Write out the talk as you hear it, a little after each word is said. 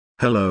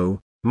Hello,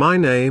 my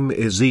name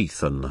is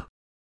Ethan.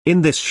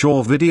 In this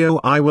short video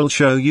I will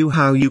show you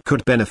how you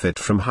could benefit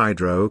from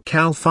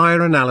HydraCAL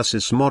fire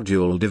analysis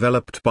module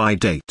developed by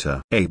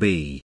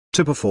DataAb,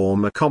 to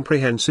perform a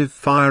comprehensive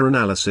fire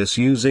analysis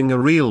using a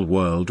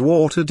real-world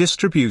water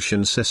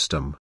distribution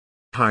system.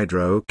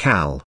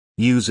 HydraCAL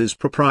uses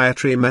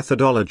proprietary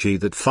methodology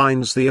that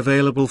finds the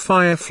available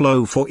fire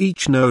flow for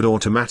each node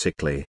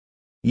automatically.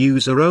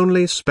 User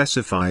only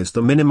specifies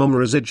the minimum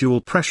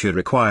residual pressure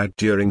required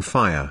during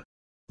fire.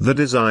 The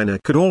designer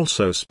could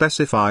also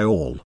specify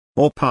all,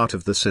 or part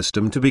of the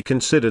system to be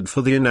considered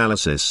for the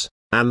analysis,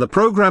 and the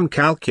program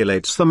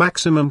calculates the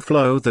maximum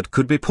flow that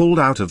could be pulled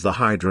out of the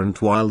hydrant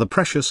while the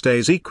pressure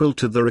stays equal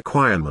to the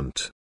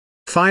requirement.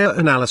 Fire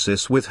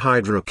analysis with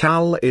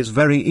HydraCAL is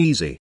very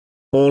easy.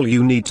 All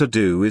you need to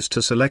do is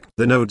to select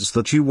the nodes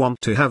that you want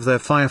to have their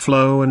fire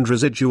flow and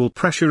residual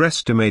pressure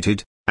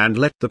estimated, and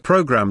let the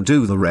program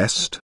do the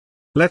rest.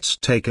 Let's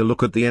take a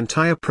look at the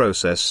entire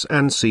process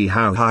and see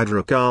how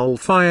HydraCAL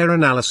fire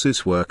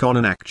analysis work on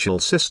an actual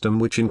system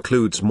which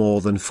includes more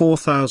than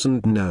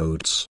 4,000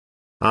 nodes.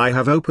 I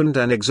have opened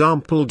an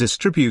example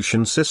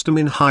distribution system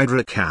in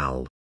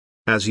HydraCAL.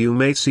 As you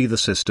may see, the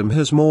system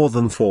has more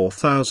than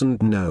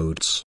 4,000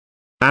 nodes.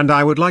 And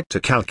I would like to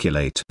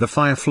calculate the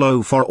fire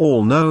flow for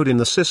all nodes in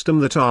the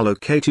system that are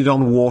located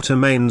on water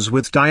mains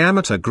with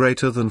diameter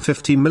greater than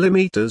 50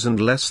 mm and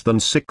less than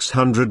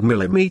 600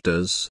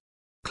 mm.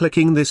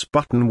 Clicking this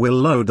button will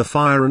load the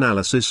fire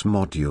analysis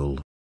module.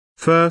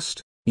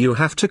 First, you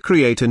have to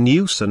create a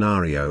new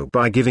scenario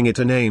by giving it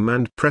a name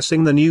and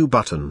pressing the new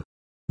button.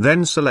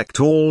 Then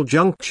select all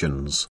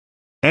junctions.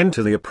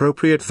 Enter the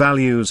appropriate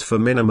values for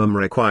minimum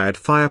required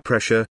fire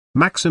pressure,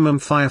 maximum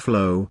fire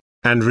flow,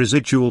 and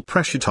residual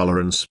pressure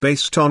tolerance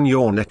based on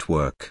your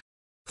network.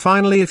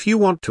 Finally, if you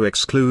want to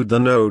exclude the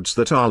nodes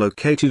that are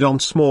located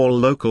on small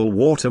local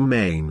water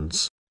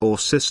mains, or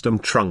system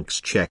trunks,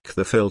 check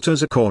the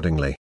filters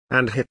accordingly,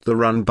 and hit the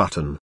Run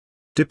button.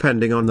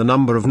 Depending on the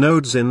number of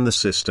nodes in the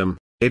system,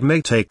 it may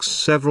take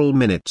several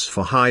minutes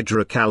for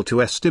HydraCAL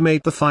to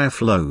estimate the fire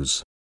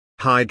flows.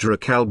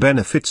 HydraCAL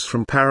benefits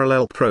from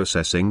parallel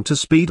processing to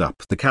speed up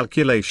the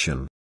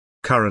calculation.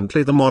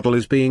 Currently the model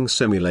is being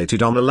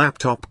simulated on a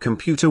laptop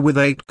computer with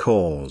 8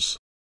 cores.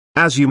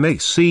 As you may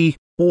see,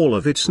 all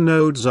of its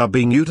nodes are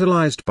being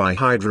utilized by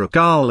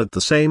HydraCAL at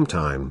the same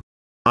time.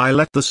 I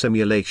let the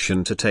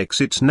simulation to take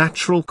its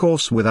natural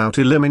course without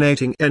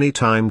eliminating any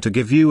time to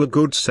give you a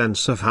good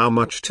sense of how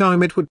much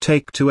time it would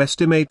take to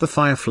estimate the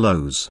fire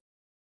flows.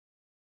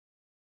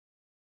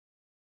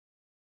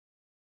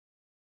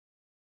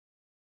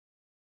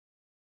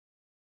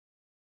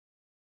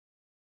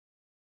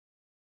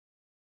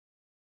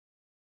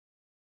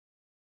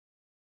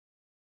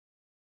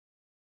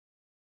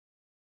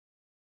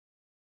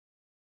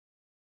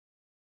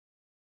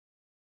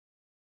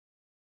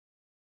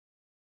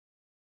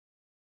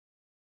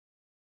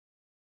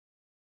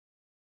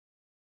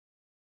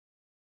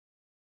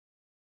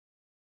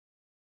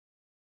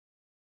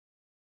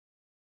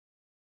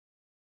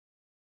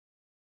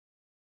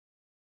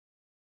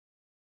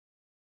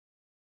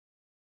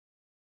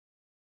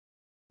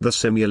 The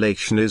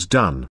simulation is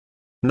done.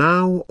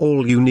 Now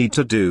all you need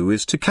to do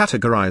is to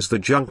categorize the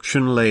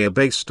junction layer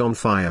based on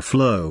fire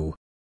flow.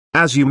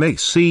 As you may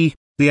see,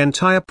 the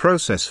entire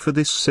process for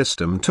this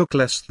system took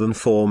less than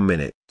 4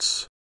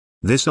 minutes.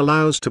 This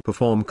allows to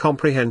perform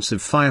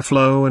comprehensive fire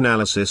flow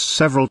analysis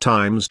several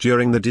times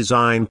during the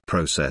design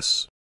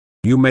process.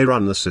 You may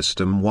run the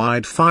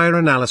system-wide fire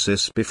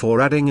analysis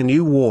before adding a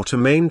new water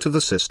main to the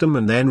system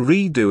and then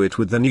redo it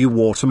with the new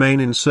water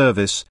main in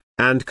service,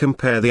 and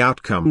compare the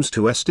outcomes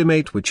to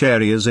estimate which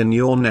areas in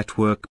your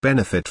network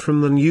benefit from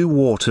the new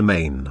water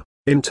main,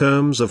 in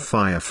terms of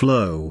fire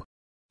flow.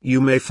 You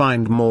may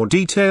find more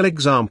detailed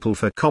example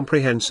for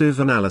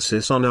comprehensive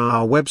analysis on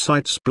our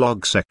website's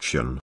blog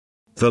section.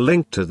 The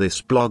link to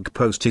this blog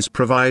post is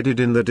provided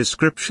in the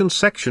description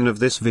section of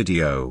this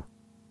video.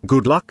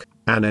 Good luck,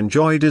 and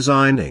enjoy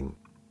designing.